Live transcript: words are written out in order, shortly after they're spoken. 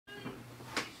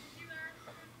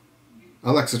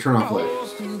Alexa, turn off light.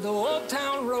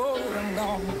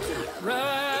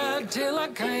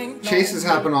 Chases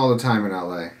happen all the time in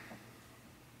LA.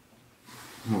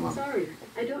 Hold on. Sorry,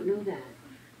 I don't know that.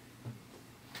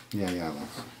 Yeah,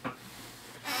 Alex.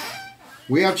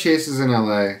 We have chases in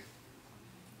LA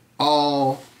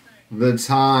all the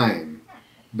time.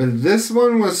 But this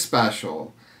one was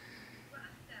special.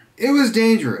 It was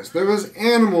dangerous. There was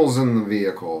animals in the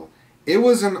vehicle. It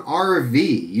was an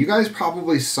RV. You guys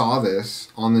probably saw this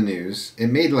on the news. It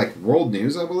made like world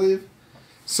news, I believe.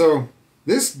 So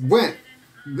this went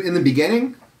in the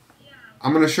beginning.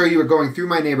 I'm going to show you it going through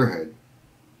my neighborhood.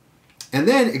 And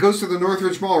then it goes to the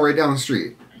Northridge Mall right down the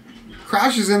street.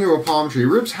 Crashes into a palm tree,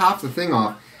 rips half the thing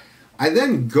off. I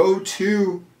then go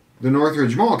to the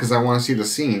Northridge Mall because I want to see the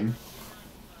scene.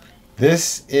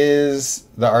 This is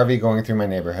the RV going through my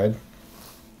neighborhood.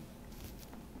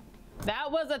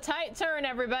 That was a tight turn,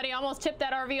 everybody. Almost tipped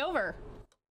that RV over.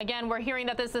 Again, we're hearing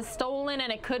that this is stolen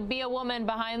and it could be a woman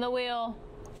behind the wheel.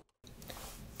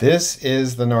 This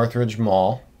is the Northridge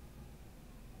Mall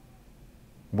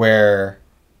where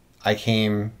I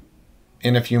came.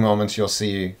 In a few moments you'll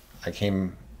see I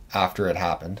came after it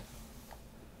happened.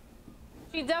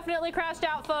 She definitely crashed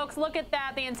out, folks. Look at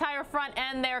that. The entire front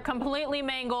end there completely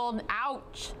mangled.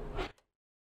 Ouch.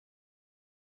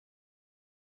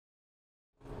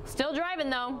 Still driving,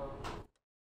 though.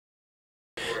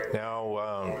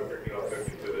 Now,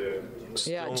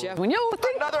 yeah, Jeff. When you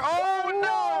think another, oh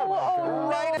no!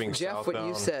 Right. Jeff, what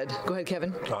you said. Go ahead,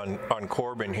 Kevin. On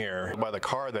Corbin here, by the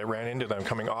car that ran into them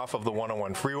coming off of the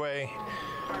 101 freeway.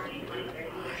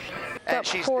 And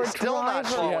she's still not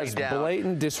slowing down. She has down.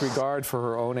 blatant disregard for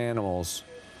her own animals.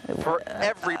 For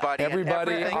everybody.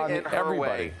 Everybody in her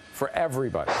way. For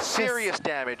everybody. Serious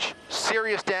damage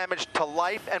to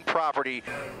life and property.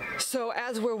 So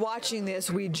as we're watching this,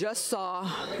 we just saw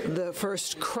the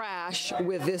first crash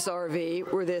with this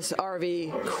RV, where this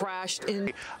RV crashed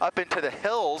in up into the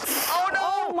hills. Oh no!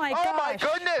 Oh my gosh! Oh my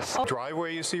goodness!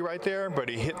 Driveway you see right there, but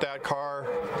he hit that car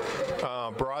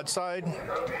broadside.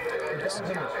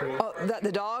 Oh,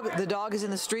 the dog is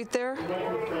in the street there.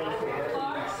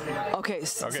 Okay,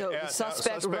 so yeah,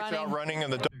 suspect running. Out running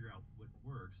and the dog.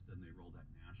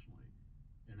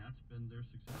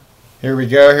 Here we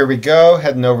go, here we go.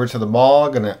 Heading over to the mall.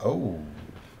 Gonna, oh,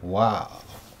 wow.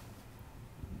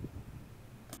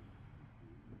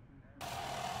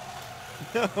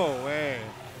 No way.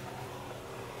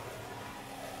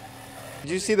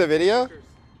 Did you see the video? You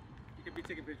can be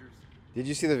taking pictures. Did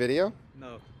you see the video?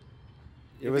 No.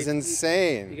 It was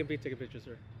insane. You can be taking pictures,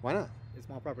 sir. Why not? It's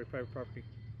small property, private property.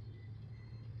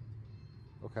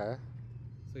 Okay.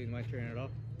 So you mind turning it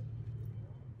off?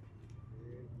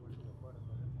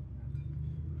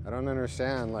 I don't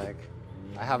understand. Like,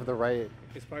 I have the right.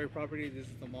 It's private property. This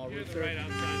is the mall route, sir. Right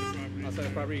outside the property. Outside the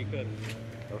property, you could.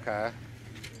 Okay.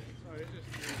 Sorry, it's just.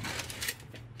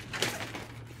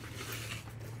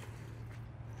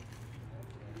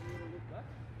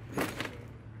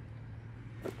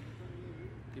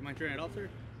 Do you mind turning it off, sir?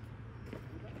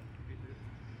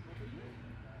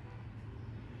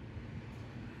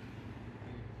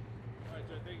 Alright,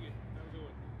 sir, thank you. Have a good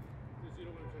one. Since you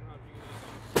don't want to turn off, you can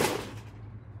leave.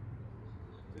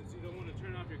 Since you don't want to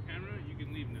turn off your camera, you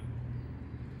can leave now.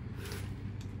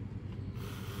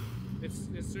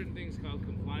 It's certain things called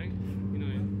complying. You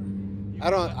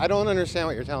know. I don't understand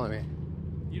what you're telling me.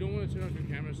 You don't want to turn off your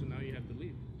camera, so now you have to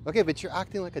leave. Okay, but you're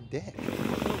acting like a dick. No,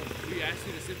 we asked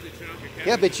you to simply turn off your camera.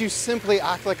 Yeah, but you simply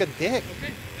act like a dick.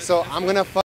 Okay. So I'm gonna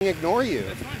fucking ignore you.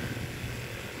 That's fine.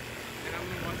 And I'm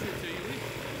gonna watch you until you leave.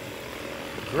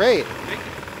 Great. Thank you.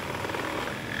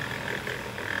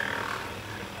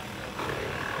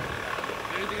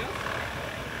 Anything else?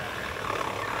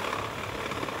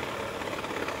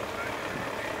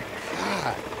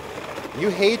 God, you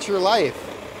hate your life.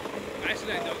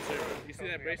 Actually, I don't, sir. You see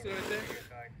that bracelet right there?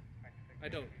 I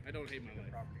don't hate my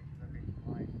life.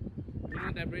 You know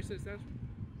what that bracelet stands for?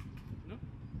 No?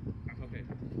 Okay.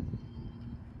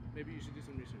 Maybe you should do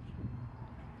some research.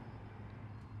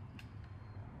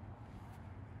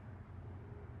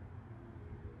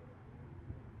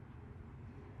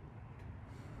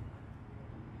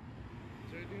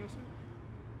 Is there anything else, sir?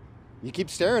 You keep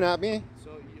staring at me.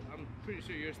 So, I'm pretty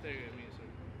sure you're staring at me, sir.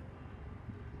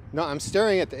 No, I'm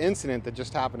staring at the incident that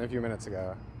just happened a few minutes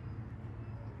ago.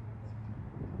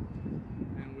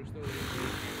 And we're still waiting.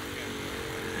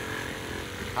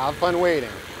 Have fun waiting.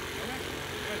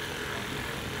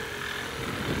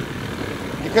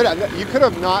 You could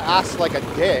have not asked like a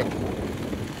dick.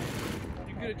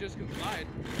 You could have just complied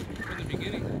from the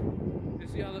beginning. You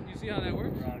see how that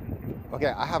works? Okay,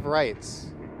 I have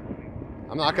rights.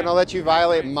 I'm not going to let you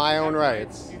violate my own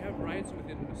rights. You have rights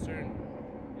within a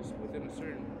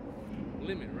certain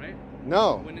limit, right?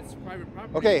 No. When it's private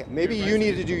property. Okay, maybe you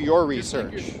need to do your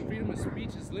research. Just like your freedom of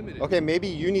speech is limited. Okay, maybe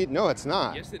you need... No, it's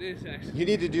not. Yes, it is, actually. You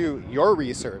need to do your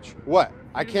research. What?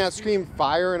 I can't scream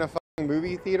fire in a fucking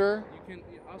movie theater? You can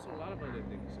also a lot of other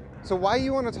things, sir. So why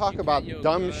you want to talk about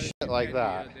dumb shit like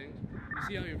that? You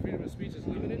see how your freedom of speech is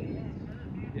limited?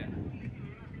 Yeah.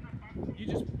 You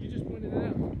just pointed it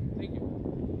out. Thank you.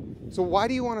 So why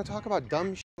do you want to talk about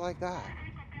dumb shit like that?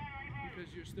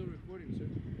 Because you're still recording, sir.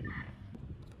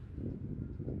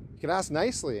 You can ask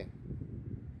nicely.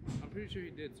 I'm pretty sure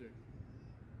he did, sir.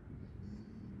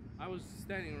 I was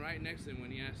standing right next to him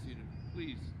when he asked you to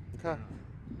please. Okay.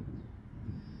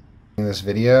 In this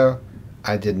video,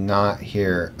 I did not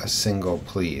hear a single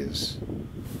please.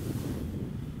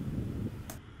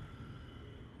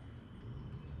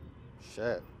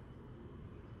 Shit.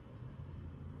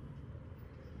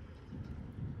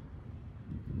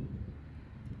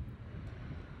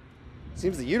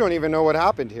 Seems that you don't even know what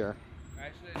happened here.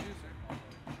 Actually, I do, sir.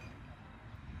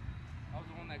 I was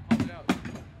the one that called it out.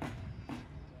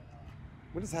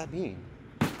 What does that mean?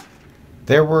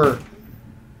 There were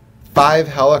 5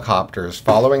 helicopters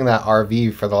following that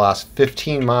RV for the last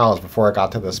 15 miles before it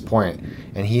got to this point,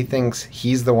 and he thinks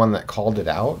he's the one that called it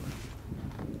out?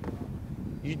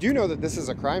 You do know that this is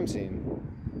a crime scene.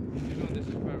 You know this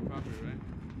is private property, right?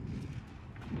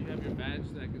 You have your badge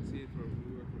that I can see for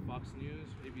we work for Fox News,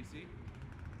 ABC?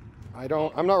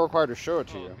 I'm not required to show it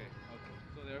to you. Okay.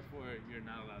 So therefore, you're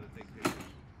not allowed to take pictures.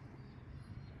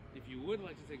 If you would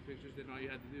like to take pictures, then all you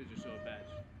have to do is just show a badge.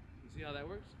 You see how that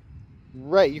works?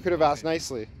 Right, you could have asked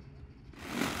nicely.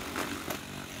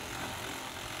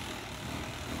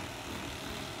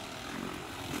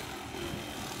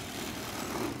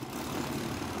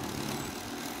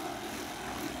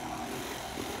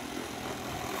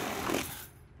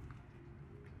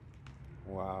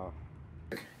 Wow.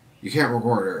 You can't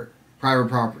record her. Private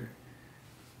property.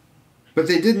 But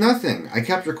they did nothing. I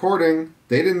kept recording.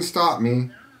 They didn't stop me.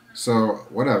 So,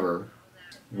 whatever.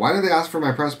 Why did they ask for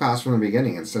my press pass from the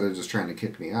beginning instead of just trying to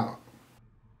kick me out?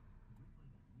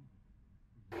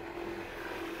 Have a good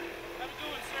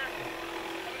one, sir.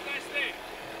 Have a nice day.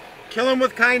 Kill him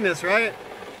with kindness, right?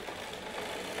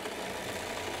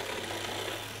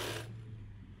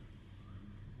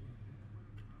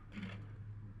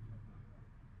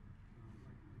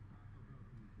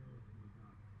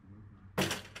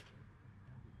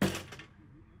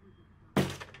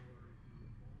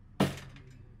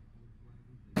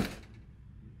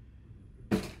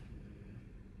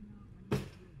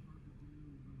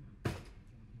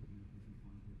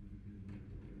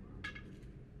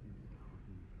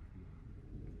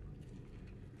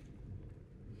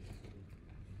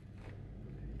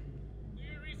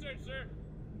 Sir.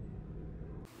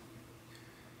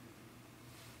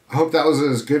 I hope that was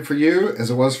as good for you as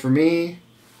it was for me.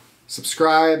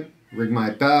 Subscribe, ring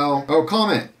my bell. Oh,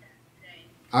 comment.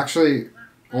 Actually,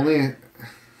 only...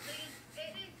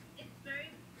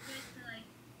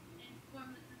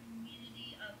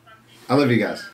 I love you guys.